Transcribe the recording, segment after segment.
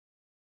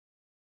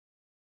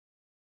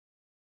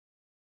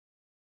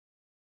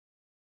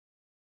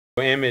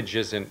image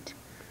isn't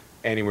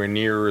anywhere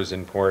near as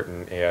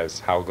important as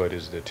how good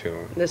is the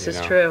tune. This is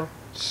true.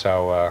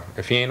 So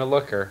if you ain't a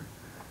looker,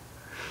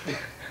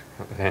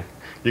 then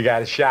you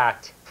got a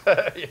shot.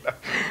 You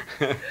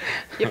know?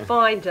 You're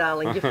fine,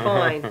 darling. You're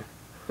fine.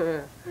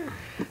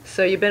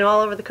 So you've been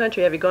all over the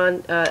country. Have you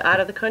gone out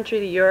of the country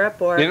to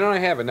Europe or? You know, I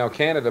haven't. No,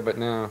 Canada, but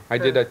no. I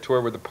did a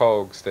tour with the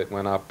Pogues that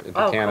went up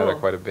into Canada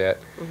quite a bit.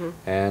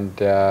 And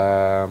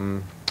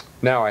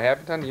no, I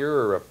haven't done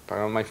Europe.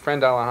 My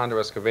friend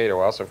Alejandro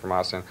Escovedo, also from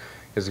Austin,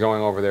 is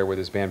going over there with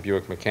his band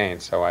Buick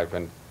McCain, so I've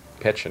been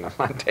pitching him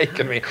on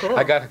taking me. Cool.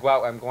 I got to go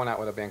out. I'm going out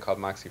with a band called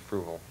Moxie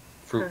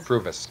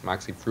Fruvis,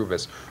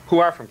 who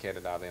are from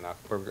Canada, oddly enough.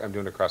 I'm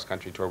doing a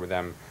cross-country tour with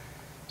them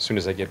as soon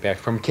as I get back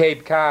from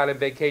Cape Cod and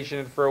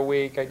vacationing for a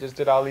week. I just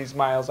did all these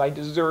miles. I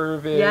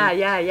deserve it. Yeah,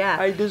 yeah, yeah.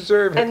 I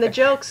deserve it. And the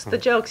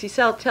jokes, he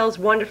tells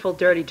wonderful,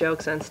 dirty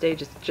jokes on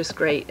stage. It's just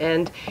great.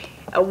 And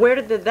where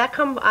did that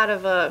come out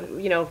of?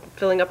 You know,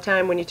 filling up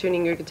time when you're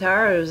tuning your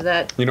guitar, or is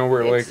that? You know,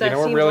 we're like, you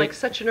know, seems really like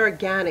such an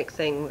organic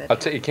thing. That I'll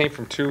tell you, it came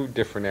from two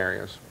different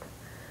areas.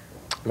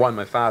 One,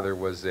 my father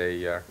was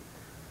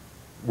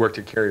worked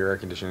at Carrier Air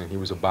Conditioning. He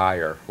was a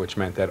buyer, which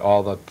meant that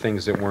all the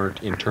things that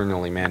weren't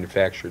internally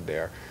manufactured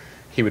there,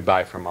 he would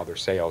buy from other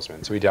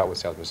salesmen. So he dealt with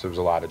salesmen, so there was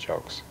a lot of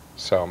jokes.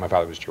 So my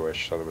father was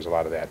Jewish, so there was a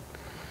lot of that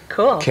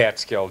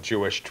Catskill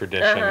Jewish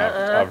tradition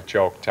of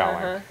joke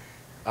telling.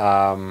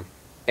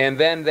 And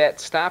then that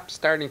stopped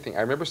starting thing.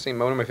 I remember seeing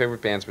one of my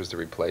favorite bands was The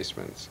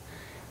Replacements.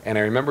 And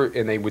I remember,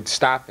 and they would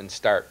stop and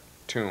start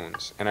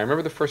tunes. And I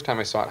remember the first time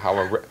I saw it,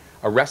 how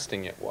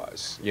arresting it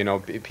was. You know,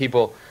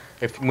 people,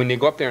 when they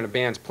go up there and the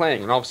band's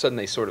playing, and all of a sudden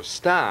they sort of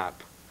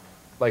stop,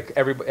 like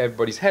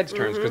everybody's heads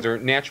turns because they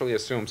naturally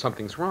assume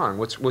something's wrong.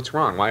 What's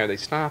wrong? Why are they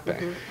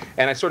stopping?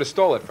 And I sort of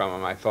stole it from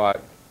them. I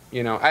thought,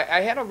 you know,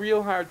 I had a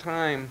real hard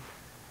time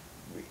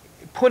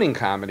putting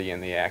comedy in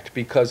the act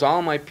because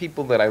all my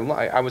people that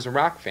I was a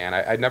rock fan.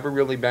 I'd never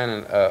really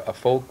been a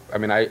folk. I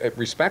mean, I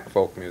respect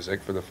folk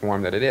music for the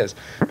form that it is,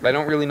 but I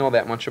don't really know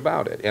that much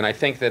about it. And I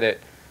think that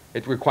it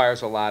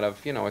requires a lot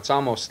of, you know, it's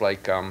almost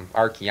like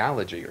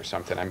archaeology or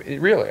something. I mean,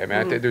 really. I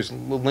mean, there's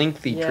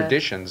lengthy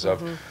traditions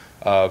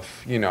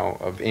of you know,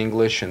 of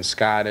English and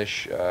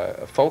Scottish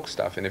folk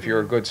stuff. And if you're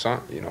a good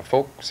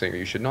folk singer,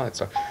 you should know that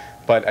stuff.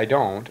 But I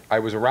don't. I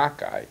was a rock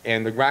guy,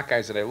 and the rock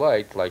guys that I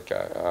liked, like, you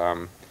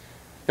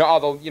know,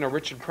 although, you know,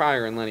 Richard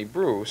Pryor and Lenny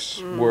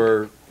Bruce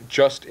were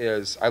just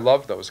as, I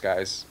loved those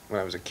guys when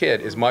I was a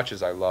kid as much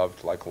as I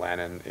loved, like,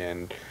 Lennon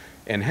and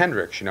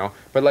Hendrix, you know.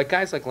 But like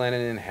guys like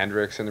Lennon and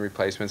Hendrix and the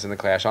Replacements and the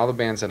Clash, all the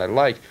bands that I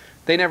liked,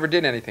 they never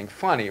did anything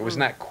funny. It was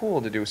not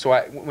cool to do. So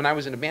when I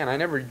was in a band, I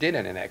never did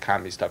any of that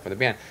comedy stuff with a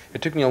band.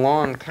 It took me a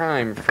long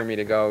time for me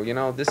to go, you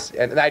know, this,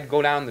 and I'd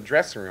go down in the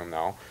dressing room,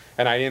 though,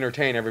 and I'd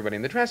entertain everybody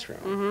in the dressing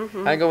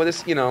room. I go, well,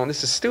 this, you know,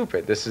 this is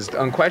stupid. This is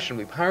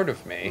unquestionably part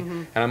of me,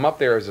 and I'm up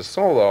there as a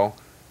solo.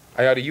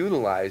 I ought to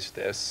utilize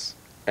this.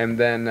 And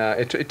then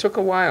it took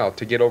a while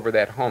to get over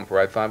that hump where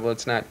I thought, well,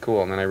 it's not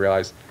cool. And then I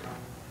realized,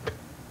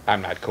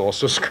 I'm not cool,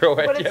 so screw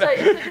it. But it's like,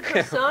 it's such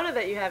a persona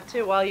that you have,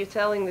 too. While you're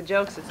telling the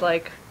jokes, it's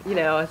like, you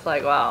know, it's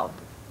like, well,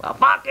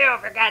 fuck you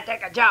if you're going to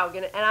take a joke.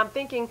 And I'm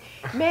thinking,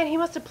 man, he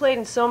must have played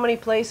in so many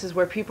places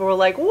where people were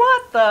like,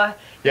 what the?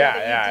 You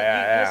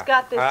just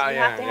got this, you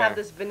have to have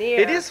this veneer.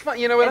 It is fun.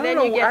 You know, I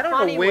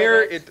don't know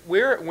where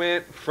it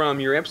went from.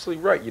 You're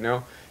absolutely right, you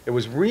know. It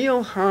was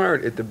real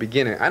hard at the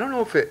beginning. I don't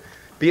know if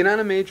being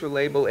on a major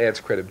label adds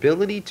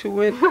credibility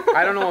to it.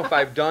 I don't know if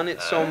I've done it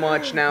so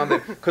much now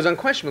that, because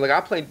unquestionably, like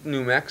I played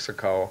New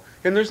Mexico,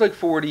 and there's like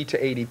 40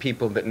 to 80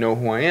 people that know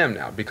who I am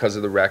now because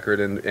of the record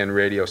and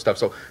radio stuff.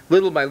 So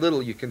little by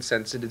little, you can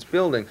sense it's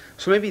building.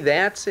 So maybe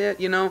that's it,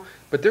 you know.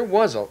 But there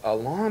was a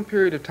long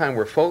period of time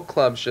where folk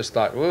clubs just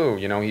thought, whoa,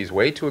 you know, he's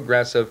way too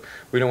aggressive.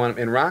 We don't want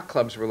him. And rock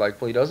clubs were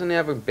like, well, he doesn't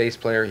have a bass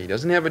player. He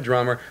doesn't have a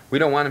drummer. We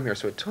don't want him here.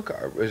 So it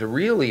was a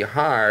really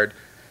hard.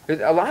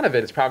 A lot of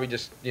it is probably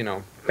just, you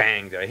know,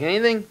 bang, did I hit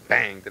anything?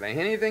 Bang, did I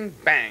hit anything?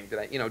 Bang, did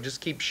I, you know,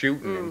 just keep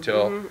shooting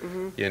until,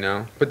 you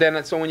know. But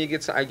then, so when you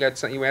get,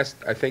 you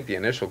asked, I think the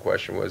initial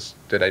question was,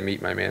 did I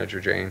meet my manager,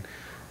 Jane?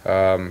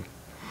 I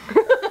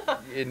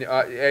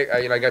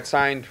got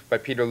signed by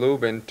Peter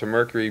Lubin to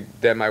Mercury.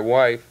 Then my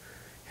wife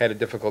had a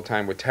difficult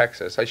time with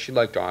Texas. She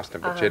liked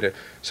Austin, but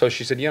so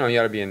she said, you know, you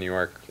ought to be in New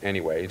York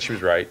anyway. And she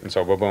was right. And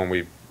so, boom,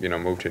 we, you know,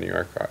 moved to New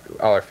York.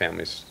 All our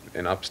families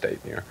in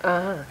upstate New York.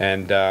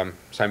 And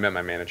so I met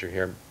my manager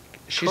here.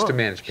 She used to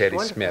manage Patti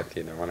Smith,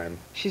 you know, when I'm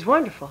she's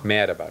wonderful.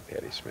 Mad about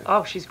Patti Smith.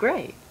 Oh, she's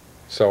great.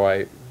 So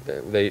my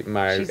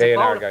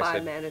A&R guy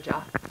said,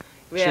 manager.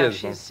 Yeah,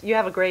 you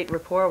have a great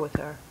rapport with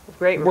her.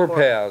 We're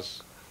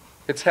pals.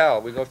 It's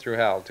hell. We go through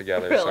hell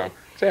together. Really?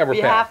 So yeah, we're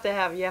pals.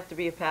 You have to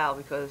be a pal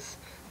because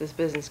this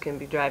business can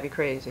drive you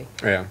crazy.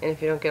 Yeah. And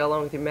if you don't get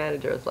along with your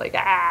manager, it's like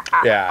yeah.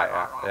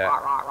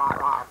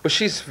 But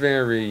she's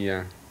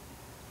very.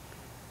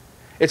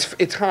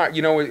 It's hard,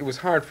 you know. It was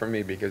hard for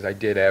me because I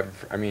did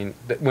have. I mean,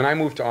 when I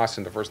moved to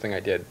Austin, the first thing I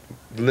did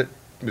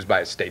was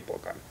buy a staple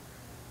gun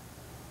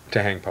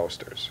to hang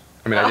posters.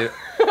 I mean, I did.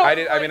 I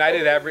did. I mean, I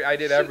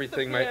did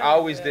everything. I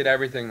always did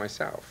everything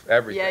myself.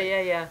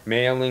 Everything. Yeah.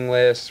 Mailing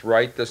lists,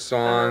 write the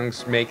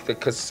songs, make the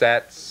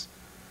cassettes.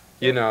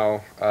 You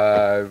know,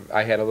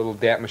 I had a little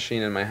DAT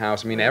machine in my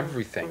house. I mean,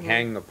 everything.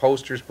 Hang the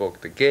posters,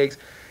 book the gigs.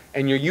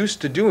 And you're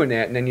used to doing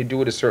that, and then you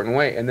do it a certain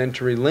way. And then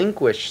to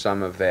relinquish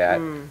some of that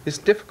is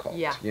difficult,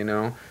 you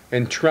know,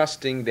 and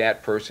trusting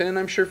that person. And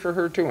I'm sure for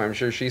her, too. I'm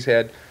sure she's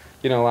had,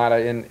 you know, a lot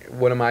of, and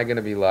what am I going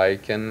to be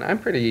like? And I'm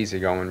pretty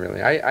easygoing,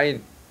 really. I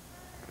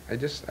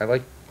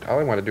like, all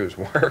I want to do is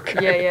work.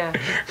 Yeah.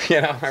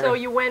 You know. So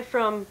you went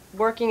from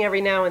working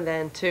every now and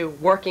then to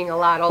working a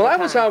lot all the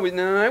time.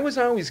 I was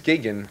always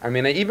gigging. I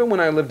mean, even when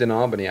I lived in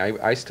Albany,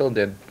 I still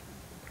did,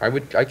 I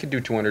could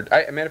do 200.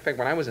 As a matter of fact,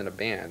 when I was in a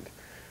band,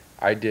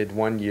 I did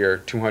one year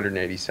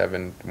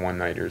 287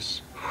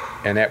 one-nighters,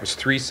 and that was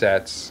 3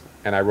 sets,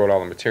 and I wrote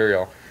all the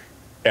material,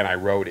 and I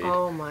roadied.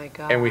 Oh my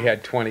God. And we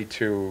had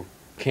 22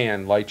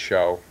 can light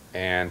show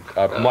and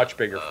a much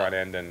bigger front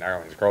end than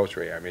Arlen's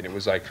Grocery. I mean, it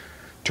was like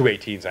 2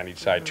 18s on each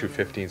side, 2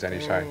 15s on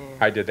each side.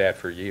 I did that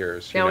for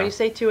years. Now, when you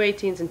say 2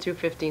 18s and 2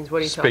 15s,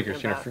 what are you talking about?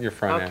 Speakers, your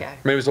front end. Okay. I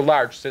mean, it was a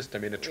large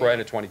system in a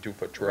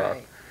 22-foot truck.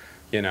 Right.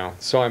 You know,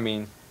 so I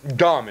mean,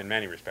 dumb in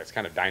many respects,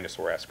 kind of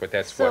dinosaur-esque, but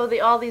that's so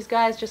all these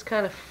guys just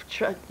kind of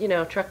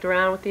trucked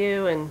around with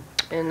you and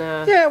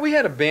yeah, we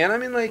had a band. I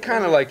mean, like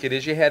kind of like it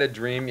is. You had a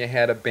dream, you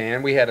had a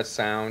band, we had a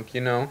sound.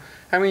 You know,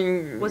 I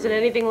mean, was it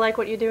anything like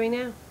what you're doing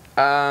now?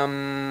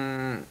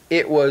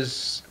 It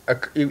was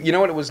you know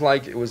what it was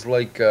like? It was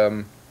like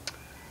a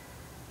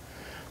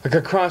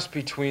cross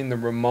between the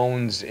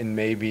Ramones and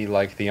maybe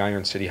like the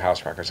Iron City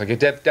House Rockers. Like it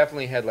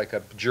definitely had like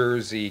a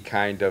Jersey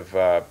kind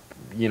of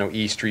you know,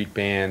 E Street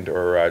Band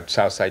or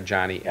Southside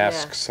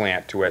Johnny-esque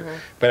slant to it,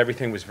 but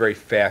everything was very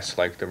fast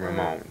like the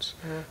Ramones.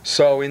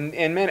 So in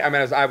many, I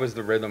mean, I was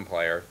the rhythm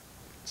player,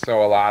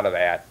 so a lot of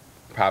that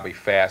probably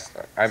fast.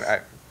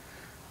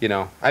 You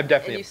know, I'm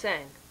definitely. And you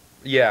sang.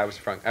 Yeah, I was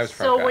front guy.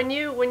 So when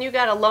you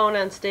got alone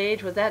on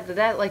stage, did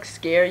that like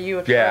scare you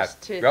at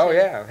first?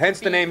 Yeah. Hence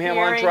the name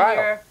Hamell on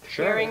Trial.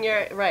 Hearing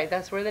right,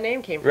 that's where the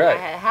name came from. Right.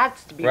 It had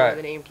to be where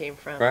the name came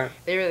from. Right.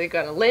 They really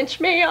gonna lynch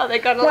me, or they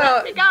gonna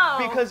let me go?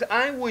 Because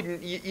I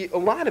wouldn't. A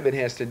lot of it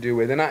has to do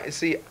with, and I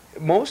see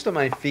most of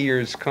my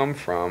fears come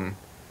from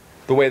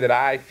the way that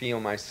I feel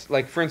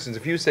like. For instance,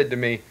 if you said to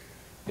me,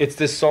 "It's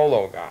this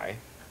solo guy.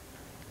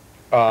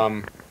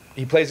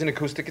 He plays an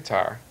acoustic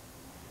guitar.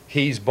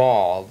 He's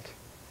bald."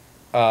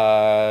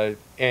 And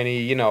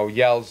he, you know,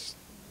 yells.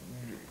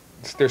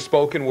 There's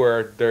spoken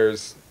word.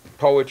 There's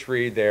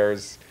poetry.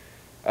 There's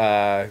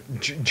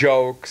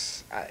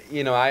jokes.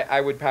 You know,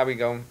 I would probably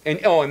go.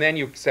 And then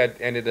you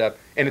ended up,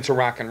 and it's a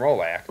rock and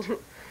roll act.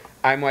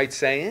 I might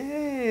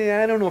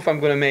say, I don't know if I'm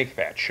going to make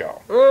that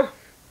show.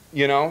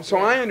 You know, so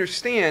I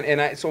understand,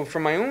 and so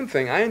from my own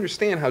thing, I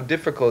understand how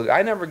difficult.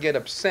 I never get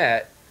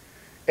upset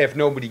if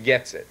nobody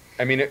gets it.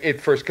 I mean,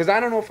 at first, because I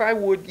don't know if I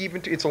would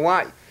even. It's a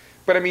lot.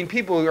 But I mean,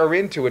 people are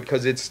into it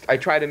because I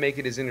try to make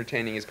it as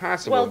entertaining as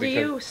possible. Well, do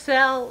you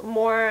sell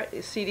more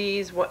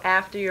CDs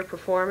after you're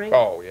performing?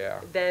 Oh,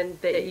 yeah. Than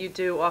that you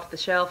do off the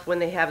shelf when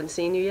they haven't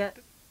seen you yet?